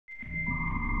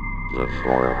The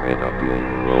formidable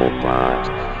robot.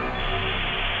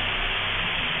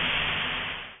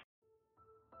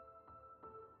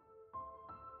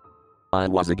 I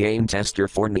was a game tester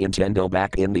for Nintendo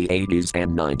back in the 80s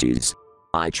and 90s.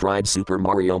 I tried Super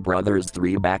Mario Bros.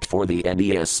 3 back for the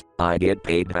NES. I get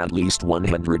paid at least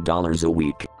 $100 a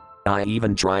week. I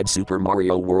even tried Super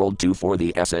Mario World 2 for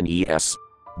the SNES.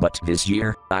 But this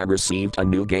year, I received a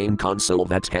new game console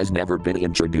that has never been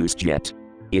introduced yet.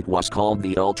 It was called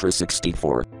the Ultra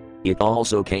 64. It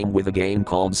also came with a game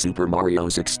called Super Mario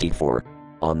 64.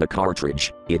 On the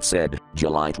cartridge, it said,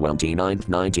 July 29,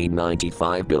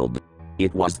 1995 build.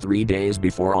 It was 3 days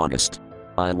before August.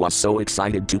 I was so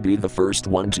excited to be the first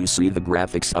one to see the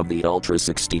graphics of the Ultra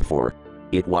 64.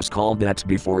 It was called that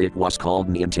before it was called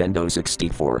Nintendo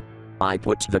 64. I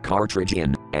put the cartridge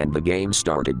in, and the game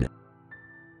started.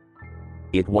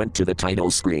 It went to the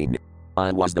title screen.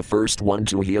 I was the first one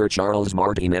to hear Charles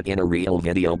Martinet in a real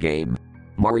video game.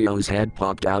 Mario's head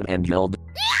popped out and yelled,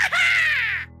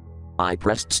 "Yaha!" I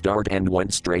pressed start and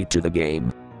went straight to the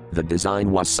game. The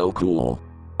design was so cool.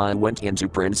 I went into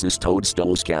Princess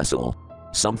Toadstool's castle.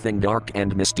 Something dark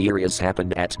and mysterious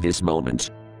happened at this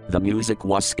moment. The music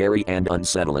was scary and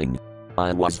unsettling.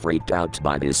 I was freaked out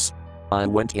by this. I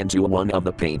went into one of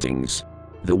the paintings.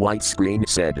 The white screen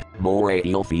said, "More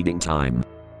eel feeding time."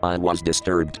 I was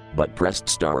disturbed, but pressed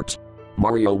start.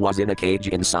 Mario was in a cage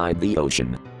inside the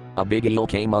ocean. A big eel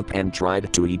came up and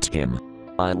tried to eat him.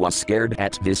 I was scared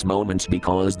at this moment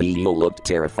because the eel looked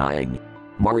terrifying.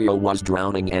 Mario was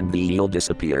drowning and the eel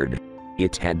disappeared.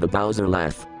 It had the Bowser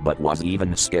laugh, but was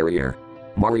even scarier.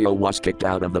 Mario was kicked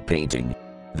out of the painting.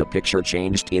 The picture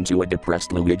changed into a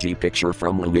depressed Luigi picture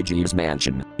from Luigi's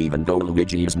Mansion, even though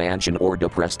Luigi's Mansion or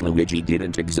depressed Luigi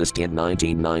didn't exist in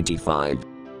 1995.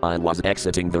 I was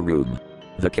exiting the room.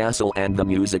 The castle and the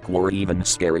music were even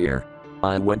scarier.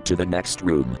 I went to the next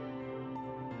room.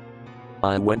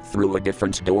 I went through a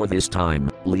different door this time,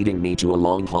 leading me to a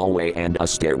long hallway and a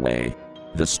stairway.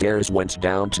 The stairs went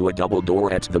down to a double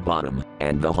door at the bottom,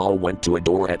 and the hall went to a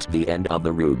door at the end of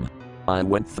the room. I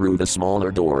went through the smaller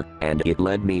door, and it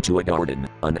led me to a garden,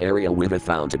 an area with a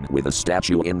fountain with a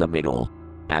statue in the middle.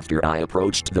 After I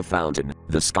approached the fountain,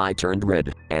 the sky turned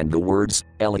red, and the words,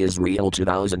 "L is real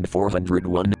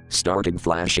 2401, started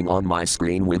flashing on my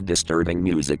screen with disturbing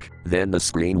music. Then the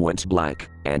screen went black,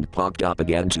 and popped up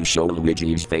again to show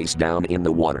Luigi's face down in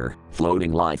the water,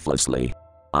 floating lifelessly.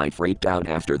 I freaked out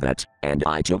after that, and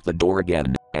I took the door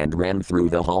again, and ran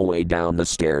through the hallway down the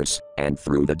stairs, and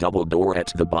through the double door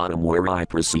at the bottom where I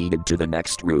proceeded to the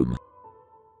next room.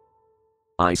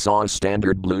 I saw a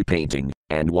standard blue painting,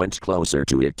 and went closer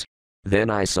to it. Then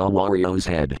I saw Wario's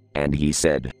head, and he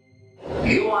said,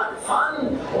 "You want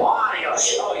fun? Wario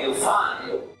show you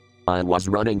fun." I was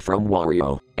running from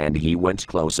Wario, and he went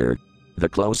closer. The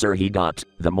closer he got,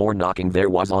 the more knocking there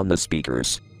was on the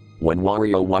speakers. When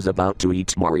Wario was about to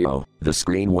eat Mario, the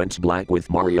screen went black with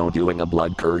Mario doing a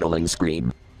blood-curdling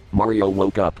scream. Mario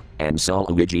woke up, and saw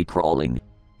Luigi crawling.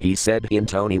 He said in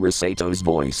Tony Rosato's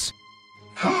voice,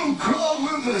 "Come crawl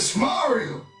with us,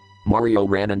 Mario!" Mario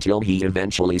ran until he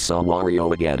eventually saw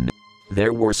Wario again.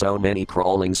 There were so many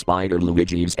crawling spider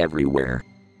Luigis everywhere.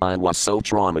 I was so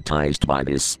traumatized by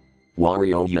this.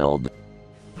 Wario yelled,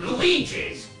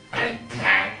 "Luigi's and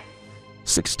cat."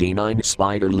 69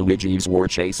 spider Luigis were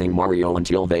chasing Mario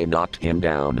until they knocked him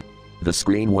down. The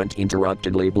screen went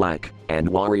interruptedly black, and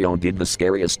Wario did the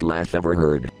scariest laugh ever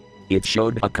heard. It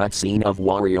showed a cutscene of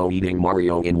Wario eating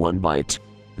Mario in one bite.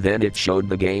 Then it showed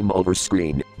the game over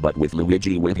screen, but with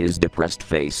Luigi with his depressed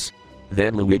face.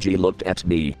 Then Luigi looked at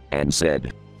me, and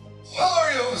said,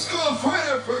 "Wario's gonna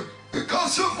forever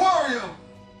because of Wario!"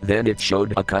 Then it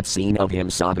showed a cutscene of him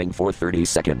sobbing for 30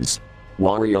 seconds.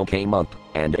 Wario came up,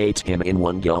 and ate him in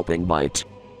one gulping bite.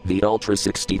 The Ultra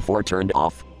 64 turned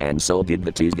off, and so did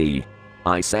the TV.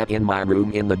 I sat in my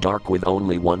room in the dark with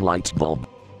only one light bulb.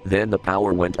 Then the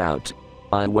power went out.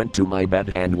 I went to my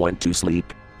bed and went to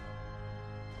sleep.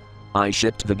 I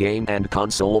shipped the game and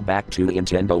console back to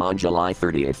Nintendo on July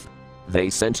 30th. They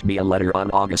sent me a letter on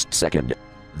August 2nd.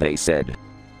 They said,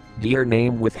 "Dear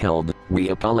name withheld, we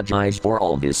apologize for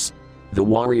all this. The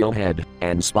Wario head,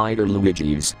 and Spider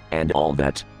Luigi's, and all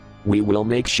that. We will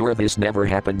make sure this never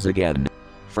happens again.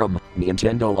 From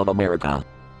Nintendo of America."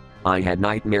 I had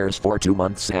nightmares for 2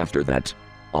 months after that.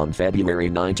 On February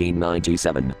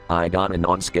 1997, I got a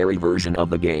non-scary version of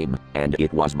the game, and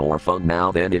it was more fun now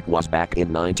than it was back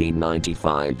in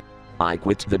 1995. I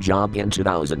quit the job in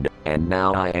 2000, and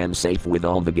now I am safe with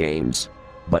all the games.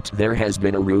 But there has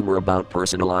been a rumor about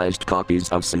personalized copies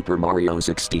of Super Mario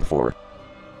 64.